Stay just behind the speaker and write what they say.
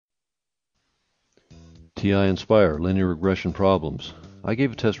TI-Nspire, linear regression problems. I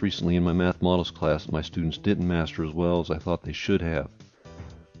gave a test recently in my math models class that my students didn't master as well as I thought they should have.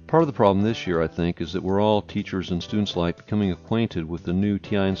 Part of the problem this year, I think, is that we're all, teachers and students alike, becoming acquainted with the new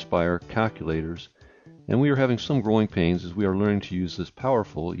TI-Nspire calculators, and we are having some growing pains as we are learning to use this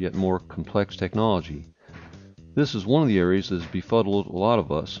powerful yet more complex technology. This is one of the areas that has befuddled a lot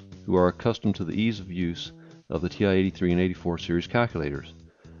of us who are accustomed to the ease of use of the TI-83 and 84 series calculators.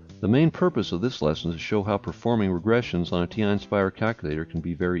 The main purpose of this lesson is to show how performing regressions on a TI-Nspire calculator can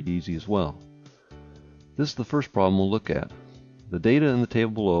be very easy as well. This is the first problem we'll look at. The data in the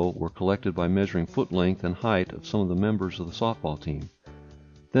table below were collected by measuring foot length and height of some of the members of the softball team.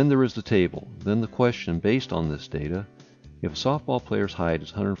 Then there is the table. Then the question based on this data: if a softball player's height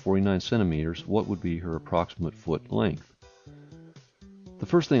is 149 centimeters, what would be her approximate foot length? The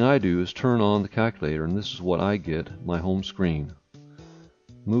first thing I do is turn on the calculator, and this is what I get, my home screen.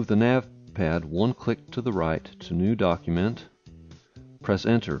 Move the nav pad one click to the right to New Document. Press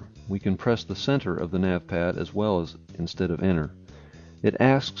Enter. We can press the center of the nav pad as well as instead of Enter. It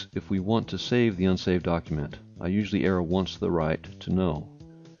asks if we want to save the unsaved document. I usually arrow once to the right to No.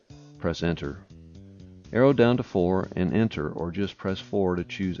 Press Enter. Arrow down to 4 and Enter, or just press 4 to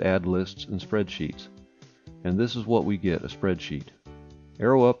choose Add Lists and Spreadsheets. And this is what we get, a spreadsheet.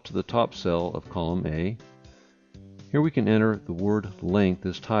 Arrow up to the top cell of column A. Here we can enter the word length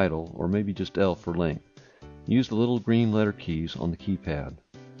as title, or maybe just L for length. Use the little green letter keys on the keypad.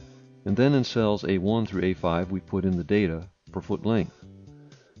 And then in cells A1 through A5 we put in the data for foot length.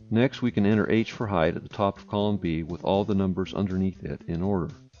 Next we can enter H for height at the top of column B with all the numbers underneath it in order.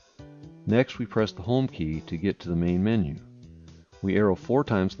 Next we press the home key to get to the main menu. We arrow 4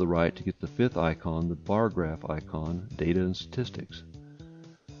 times to the right to get the fifth icon, the bar graph icon, Data and Statistics.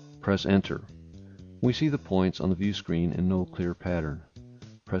 Press Enter. We see the points on the view screen in no clear pattern.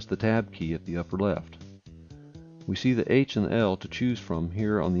 Press the Tab key at the upper left. We see the H and the L to choose from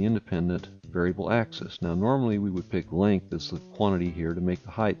here on the independent variable axis. Now normally we would pick length as the quantity here to make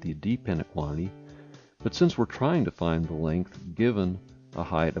the height the dependent quantity, but since we're trying to find the length given a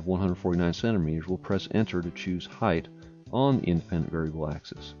height of 149 centimeters, we'll press Enter to choose height on the independent variable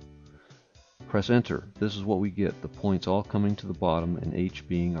axis. Press Enter. This is what we get, the points all coming to the bottom and H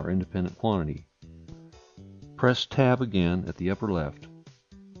being our independent quantity. Press Tab again at the upper left.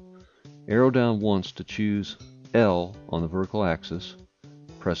 Arrow down once to choose L on the vertical axis.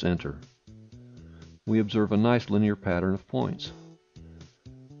 Press Enter. We observe a nice linear pattern of points.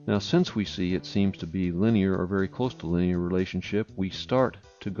 Now since we see it seems to be linear or very close to linear relationship, we start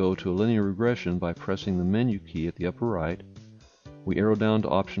to go to a linear regression by pressing the menu key at the upper right. We arrow down to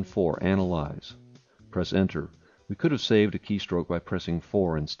option 4, Analyze. Press Enter. We could have saved a keystroke by pressing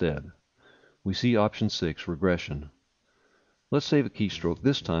 4 instead. We see option 6, Regression. Let's save a keystroke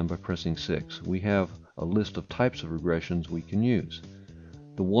this time by pressing 6. We have a list of types of regressions we can use.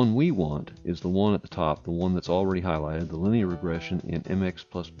 The one we want is the one at the top, the one that's already highlighted, the linear regression in mx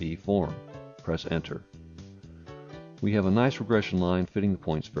plus b form. Press Enter. We have a nice regression line fitting the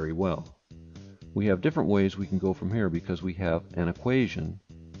points very well. We have different ways we can go from here because we have an equation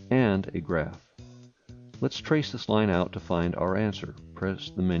and a graph. Let's trace this line out to find our answer.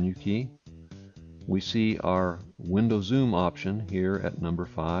 Press the menu key. We see our window zoom option here at number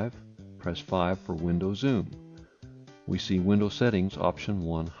 5. Press 5 for window zoom. We see window settings option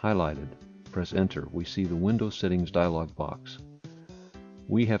 1 highlighted. Press Enter. We see the window settings dialog box.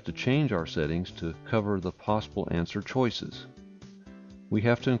 We have to change our settings to cover the possible answer choices. We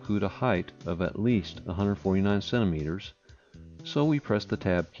have to include a height of at least 149 centimeters, so we press the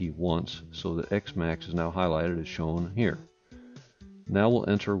Tab key once so that X max is now highlighted as shown here. Now we'll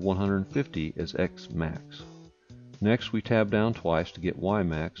enter 150 as X max. Next we tab down twice to get Y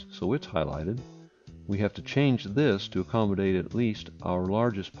max, so it's highlighted. We have to change this to accommodate at least our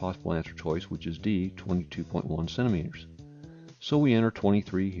largest possible answer choice, which is D, 22.1 centimeters. So we enter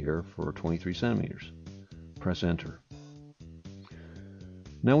 23 here for 23 centimeters. Press Enter.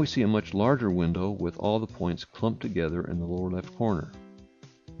 Now we see a much larger window with all the points clumped together in the lower left corner.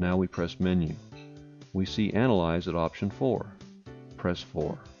 Now we press Menu. We see Analyze at option 4. Press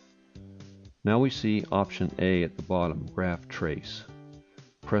 4. Now we see option A at the bottom, Graph Trace.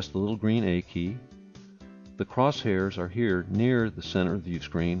 Press the little green A key. The crosshairs are here near the center of the view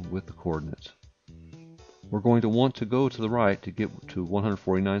screen with the coordinates. We're going to want to go to the right to get to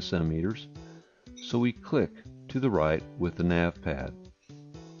 149 centimeters, so we click to the right with the nav pad.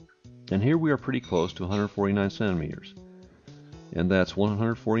 And here we are pretty close to 149 centimeters, and that's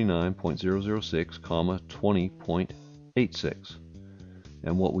 149.006, 20.86.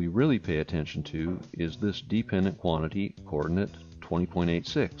 And what we really pay attention to is this dependent quantity coordinate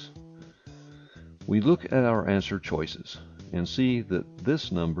 20.86. We look at our answer choices and see that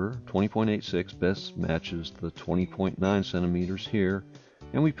this number, 20.86, best matches the 20.9 centimeters here,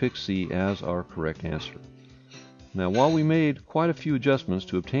 and we pick C as our correct answer. Now, while we made quite a few adjustments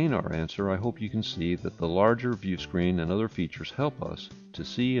to obtain our answer, I hope you can see that the larger view screen and other features help us to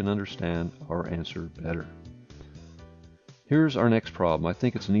see and understand our answer better. Here's our next problem. I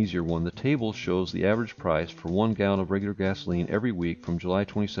think it's an easier one. The table shows the average price for 1 gallon of regular gasoline every week from July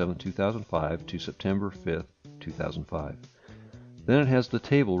 27, 2005 to September 5, 2005. Then it has the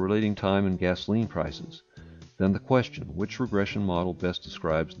table relating time and gasoline prices. Then the question, which regression model best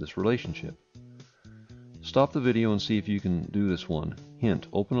describes this relationship? Stop the video and see if you can do this one. Hint,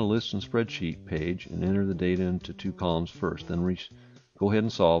 open a list and spreadsheet page and enter the data into 2 columns first. Then go ahead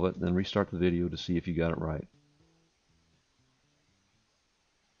and solve it, then restart the video to see if you got it right.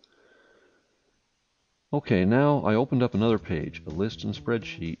 Okay, now I opened up another page, a list and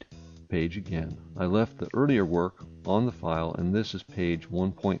spreadsheet page again. I left the earlier work on the file, and this is page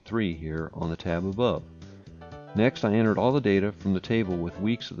 1.3 here on the tab above. Next, I entered all the data from the table with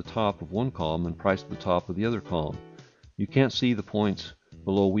weeks at the top of one column and price at the top of the other column. You can't see the points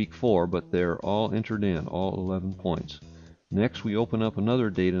below week 4, but they're all entered in, all 11 points. Next, we open up another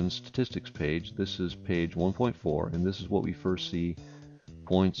data and statistics page. This is page 1.4, and this is what we first see,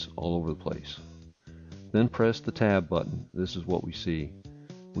 points all over the place. Then press the tab button. This is what we see.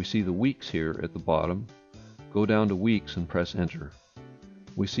 We see the weeks here at the bottom. Go down to weeks and press enter.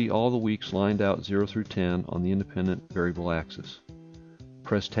 We see all the weeks lined out 0 through 10 on the independent variable axis.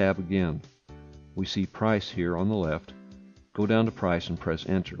 Press tab again. We see price here on the left. Go down to price and press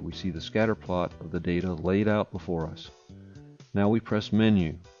enter. We see the scatter plot of the data laid out before us. Now we press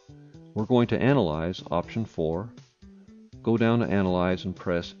menu. We're going to analyze, option 4. Go down to analyze and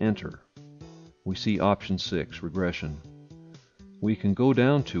press enter. We see option 6, regression. We can go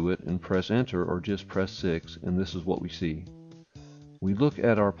down to it and press enter or just press 6, and this is what we see. We look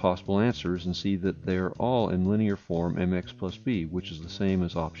at our possible answers and see that they are all in linear form mx plus b, which is the same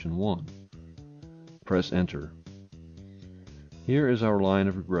as option 1. Press enter. Here is our line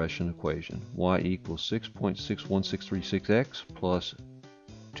of regression equation. Y equals 6.61636x plus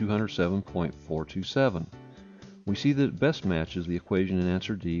 207.427. We see that it best matches the equation in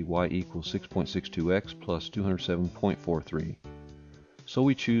answer D, y equals 6.62x plus 207.43. So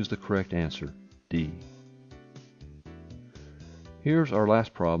we choose the correct answer, D. Here's our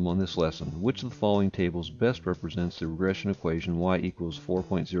last problem on this lesson. Which of the following tables best represents the regression equation y equals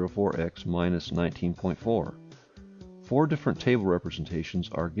 4.04x minus 19.4? 4 different table representations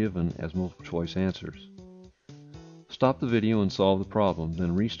are given as multiple choice answers. Stop the video and solve the problem,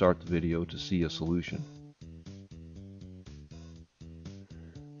 then restart the video to see a solution.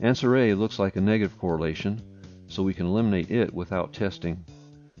 Answer A looks like a negative correlation, so we can eliminate it without testing.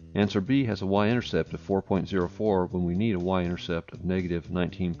 Answer B has a y-intercept of 4.04 when we need a y-intercept of negative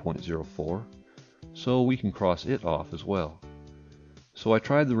 19.04, so we can cross it off as well. So I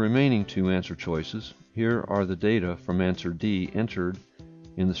tried the remaining 2 answer choices. Here are the data from answer D entered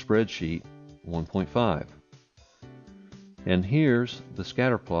in the spreadsheet 1.5. And here's the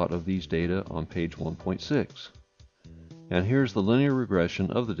scatter plot of these data on page 1.6. And here's the linear regression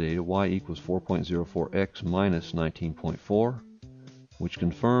of the data y equals 4.04x minus 19.4, which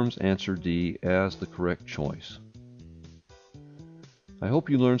confirms answer D as the correct choice. I hope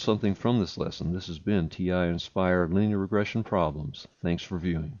you learned something from this lesson. This has been TI-Nspire Linear Regression Problems. Thanks for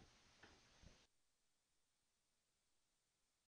viewing.